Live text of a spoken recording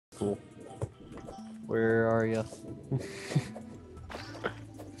cool. Where are you?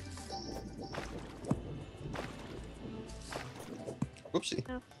 Whoopsie.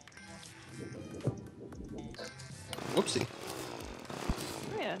 Oh. Whoopsie.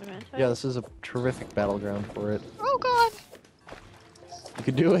 Oh, yeah, adamantite. Yeah, this is a terrific battleground for it. Oh god! You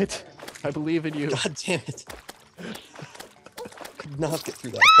can do it. I believe in you. God damn it. Could not get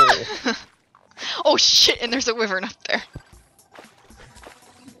through that hole. Oh shit, and there's a wyvern up there.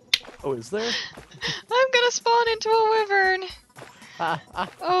 Oh, is there? I'm gonna spawn into a wyvern!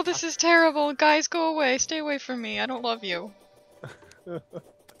 Oh, this is terrible. Guys, go away. Stay away from me. I don't love you.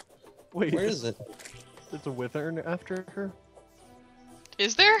 Wait, Where is it? there's a wyvern after her?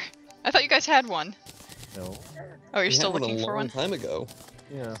 Is there? I thought you guys had one. No. Oh, you're We still had looking for a long one? time ago.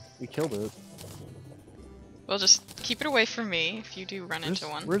 Yeah, we killed it. Well, just keep it away from me if you do run into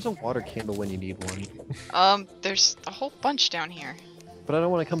one. Where's a water candle when you need one? There's a whole bunch down here. But I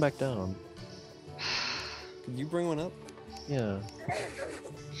don't want to come back down. Can you bring one up? Yeah.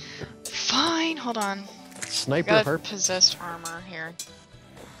 Fine, hold on. Sniper Got harp. possessed armor here.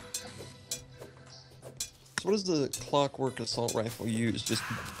 So what does the clockwork assault rifle use? Just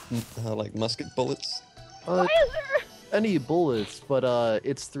like musket bullets? Uh, Why is there? any bullets, but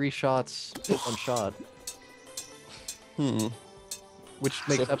it's 3 shots in 1 shot. Hmm. Which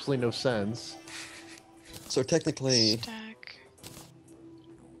makes So- absolutely no sense. So technically, Stack.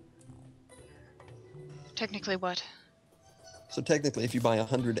 Technically what? if you buy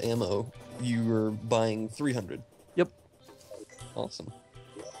 100 ammo, you're buying 300. Yep. Awesome.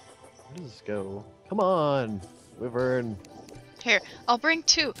 Where does this go? Come on, wyvern. Here, I'll bring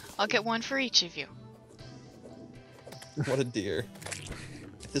 2. I'll get 1 for each of you. What a dear.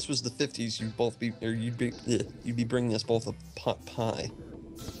 If this was the 50s, you'd be bringing us both a pot pie.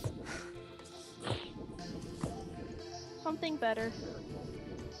 Something better.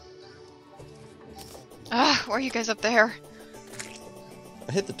 Ah, why are you guys up there?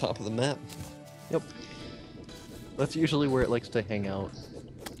 I hit the top of the map. Yep. That's usually where it likes to hang out.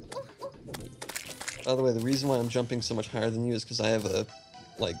 By the way, the reason why I'm jumping so much higher than you is because I have a,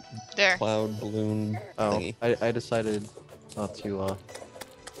 like, There. cloud balloon Oh, thingy. I decided not to,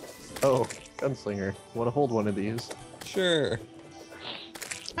 Oh, gunslinger. Want to hold one of these? Sure.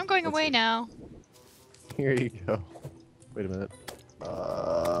 I'm going away now. Here you go. Wait a minute.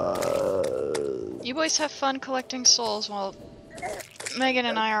 You boys have fun collecting souls while Megan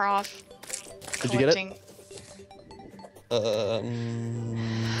and I are off Did you get it?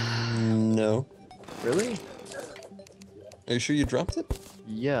 collecting. No. Really? Are you sure you dropped it?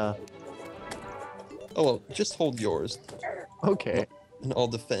 Yeah. Oh, well, just hold yours, Okay. and I'll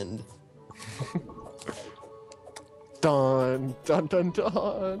defend. Dun dun dun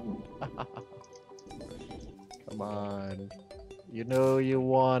dun. Come on. You know you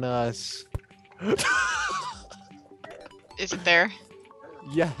want us. Is it there?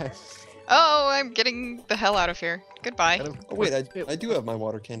 Yes. Oh, I'm getting the hell out of here. Goodbye. Kind of- Oh wait, I do have my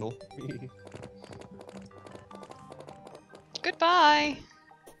water candle. Goodbye.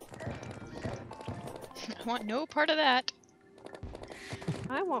 I want no part of that.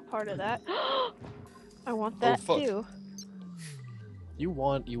 I want part of that. I want that fuck. too. You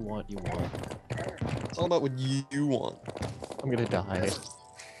want. It's all about what you want. I'm gonna die.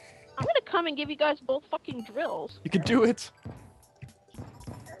 I'm gonna come and give you guys both fucking drills. You can do it.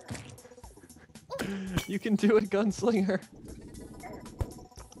 You can do it, gunslinger.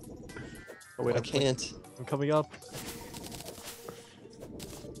 Oh wait, I can't. I'm coming up.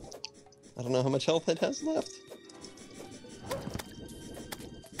 I don't know how much health it has left.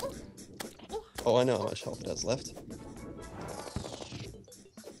 Oh, I know how much health it has left.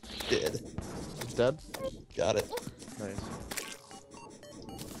 Dead. It's dead. Got it. Nice.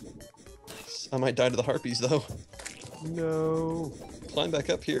 I might die to the harpies, though. No. Climb back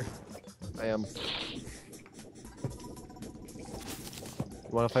up here. I am. You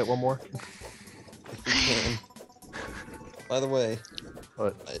want to fight one more? If we can. By the way,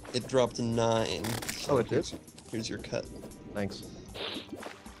 What? it dropped to 9. So Oh, it did? Here's your cut. Thanks.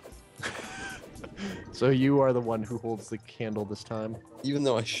 So you are the one who holds the candle this time. Even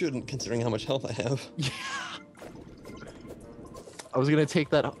though I shouldn't, considering how much health I have. Yeah. I was gonna take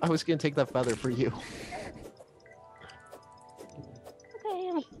that. I was gonna take that feather for you.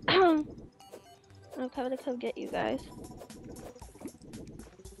 Okay, I'm coming to come get you guys.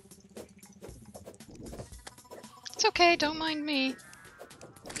 It's okay, don't mind me.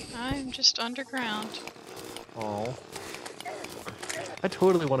 I'm just underground. Oh. I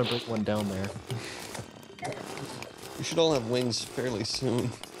totally want to break one down there. We should all have wings fairly soon.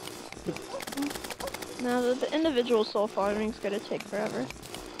 Now the individual soul farming is gonna take forever.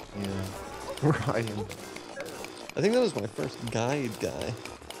 Yeah. Ryan. I think that was my first guide guy.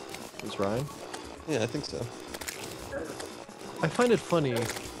 Was Ryan? Yeah, I think so. I find it funny.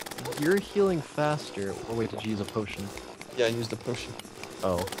 You're healing faster. Oh wait, did you use a potion? Yeah, I used a potion.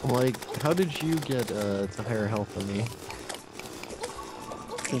 Oh. Like, how did you get to higher health than me?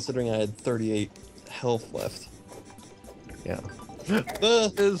 Considering I had 38 health left. Yeah.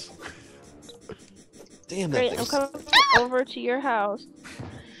 Is. Damn, that Great, I'm thing's... coming over to your house.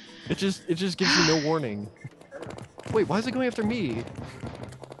 It just gives you no warning. Wait, why is it going after me?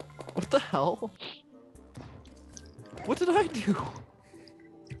 What the hell? What did I do?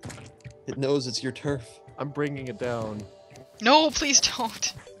 It knows it's your turf. I'm bringing it down. No, please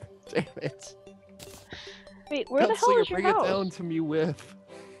don't. Damn it. Wait, where the hell Gunslinger, is your bring it house? down to me with.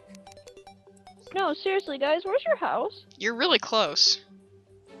 No, seriously, guys, where's your house? You're really close.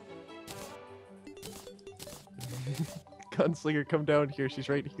 Gunslinger, come down here. She's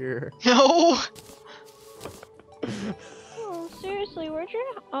right here. No. Oh, seriously, where's your...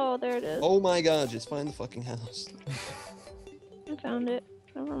 Oh, there it is. Oh my god, just find the fucking house. I found it.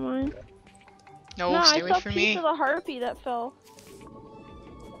 Never mind. No, No, stay I away saw a from piece me. of the harpy that fell.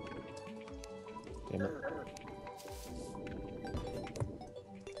 Damn it.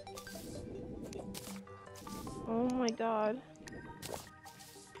 Oh my god.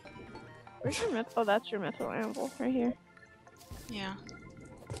 Where's your myth? Oh, that's your mithril anvil right here. Yeah.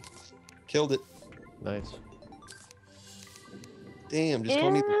 Killed it. Nice. Damn, just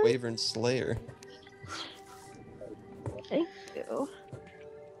call me the And- Wyvern Slayer. Thank you.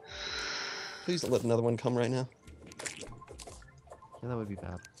 Please don't let another one come right now. Yeah, that would be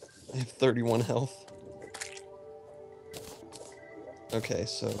bad. I have 31 health. Okay,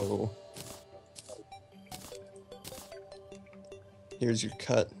 so... Here's your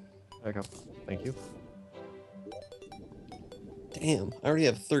cut. There you go. Thank you. Damn, I already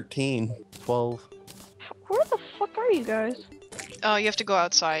have 13. 12. Where the fuck are you guys? Oh, you have to go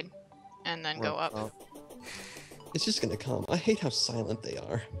outside and then go up. It's just gonna come. I hate how silent they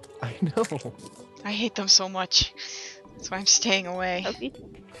are. I know. I hate them so much. That's why I'm staying away. Sophie?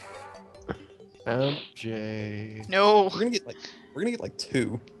 MJ. No. We're gonna get like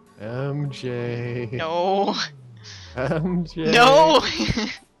 2. MJ. No. MJ. No.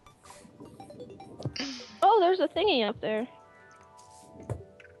 Oh, there's a thingy up there.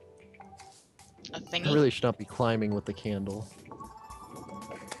 A I thingy? really should not be climbing with the candle.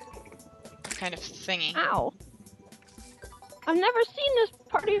 Kind of thingy. Ow. I've never seen this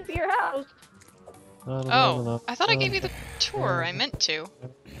part of your house. Oh, I thought I gave you the tour. I meant to.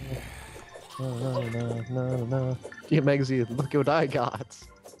 DMMegsie, look what I got.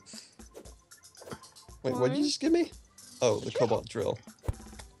 Wait, what did you just give me? Oh, the cobalt drill.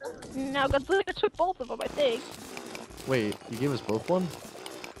 Now, Godzilla took both of them, I think. Wait, you gave us both one?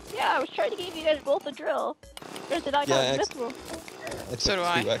 Yeah, I was trying to give you guys both a drill. Or did I Yeah, got mithril? I took So do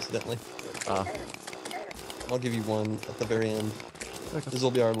 2 I. accidentally. Ah. I'll give you 1 at the very end. Okay. This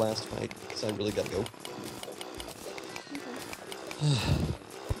will be our last fight, because I really gotta go.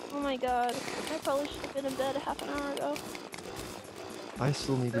 Oh my god. I probably should have been in bed a half an hour ago. I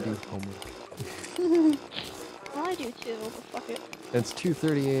still need to do homework. Well, I do too, but fuck it. It's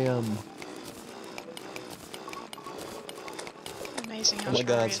 2:30 a.m. Amazing how Oh my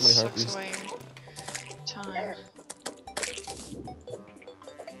god, Terraria so many sucks harpies. away time.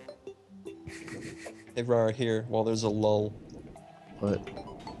 Hey, Rara, here, while there's a lull. But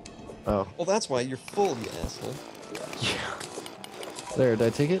oh Well, that's why you're full, you asshole. yeah. There, did I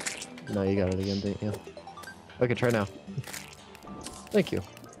take it? No, you got it again, didn't you? Okay, try now. Thank you.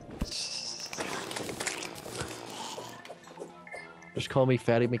 Just call me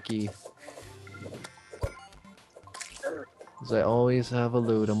Fatty McGee. 'Cause I always have a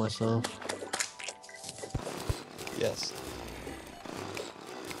load on myself. Yes.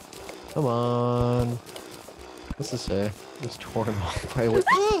 Come on. What's this say? It's torn off by what?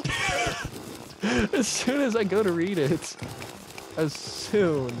 As soon as I go to read it. As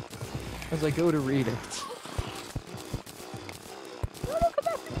soon as I go to read it.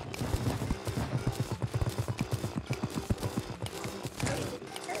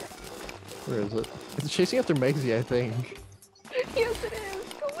 Where is it? It's chasing after Megsie, I think. Yes, it is.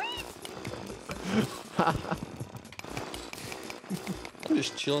 Go wait. I'm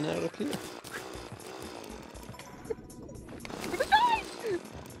just chilling out up here.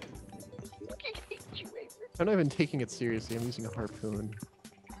 I'm not even taking it seriously. I'm using a harpoon.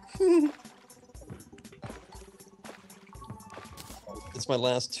 It's my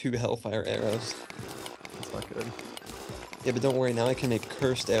last 2 Hellfire arrows. That's not good. Yeah, but don't worry, now I can make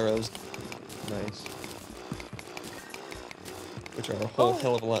cursed arrows, Nice. which are a whole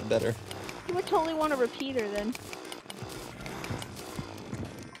hell of a lot better. You would totally want a repeater then.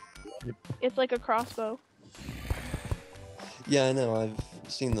 Yep. It's like a crossbow. Yeah, I know.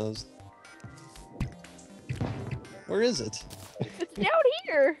 I've seen those. Where is it? It's down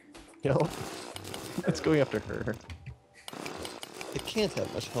here. Yo, it's going after her. It can't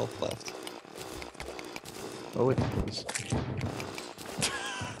have much health left. Oh, it is.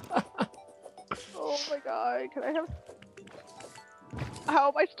 Oh my god, can I have... How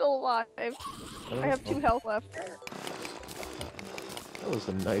am I still alive? I have 2 health left. That was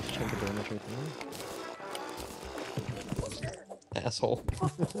a nice chunk of damage right there. Asshole.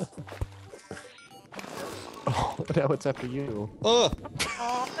 Oh, now it's after you. Oh!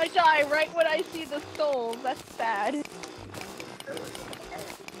 Oh, I die right when I see the souls. That's sad. You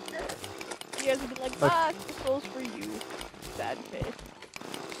guys would be like, the souls for you. Sad face.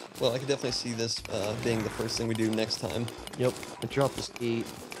 Well, I could definitely see this being the first thing we do next time. Yep, I dropped this 8.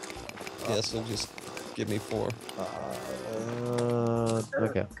 Yeah, so just give me 4.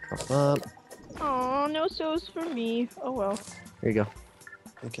 Okay. Drop that. Aw, no souls for me. Oh well. There you go.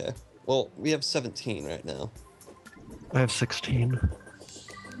 Okay. Well, we have 17 right now. I have 16.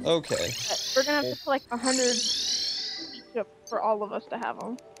 Okay. We're gonna have to collect 100 for all of us to have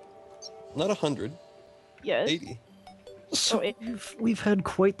them. Not 100. Yes. 80. So Oh, we've had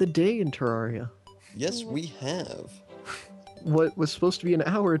quite the day in Terraria. Yes, we have. What was supposed to be an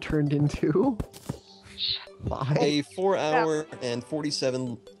hour turned into 5. A 4-hour and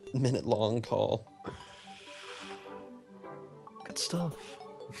 47-minute long call. Good stuff.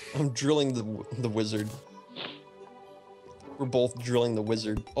 I'm drilling the wizard. We're both drilling the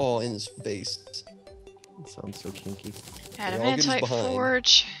wizard all in his face. That sounds so kinky. Adamantite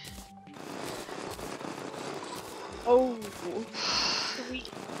forge. Oh, sweet.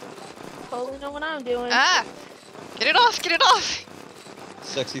 Totally know what I'm doing. Ah! Get it off! Get it off!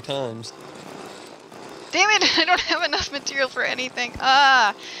 Sexy times. Damn it! I don't have enough material for anything.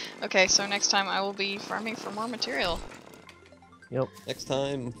 Ah! Okay, so next time I will be farming for more material. Yep. Next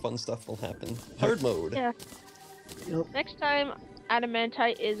time, fun stuff will happen. Hard mode. Yeah. Yep. Next time,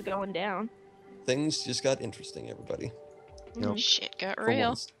 adamantite is going down. Things just got interesting, everybody. Yep. Shit got For real.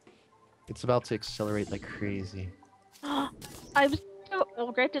 once. It's about to accelerate like crazy. I'm so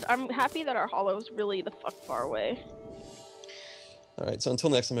well, granted. I'm happy that our hollow is really the fuck far away. Alright, so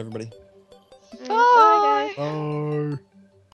until next time, everybody. Bye! Bye, guys. Oh.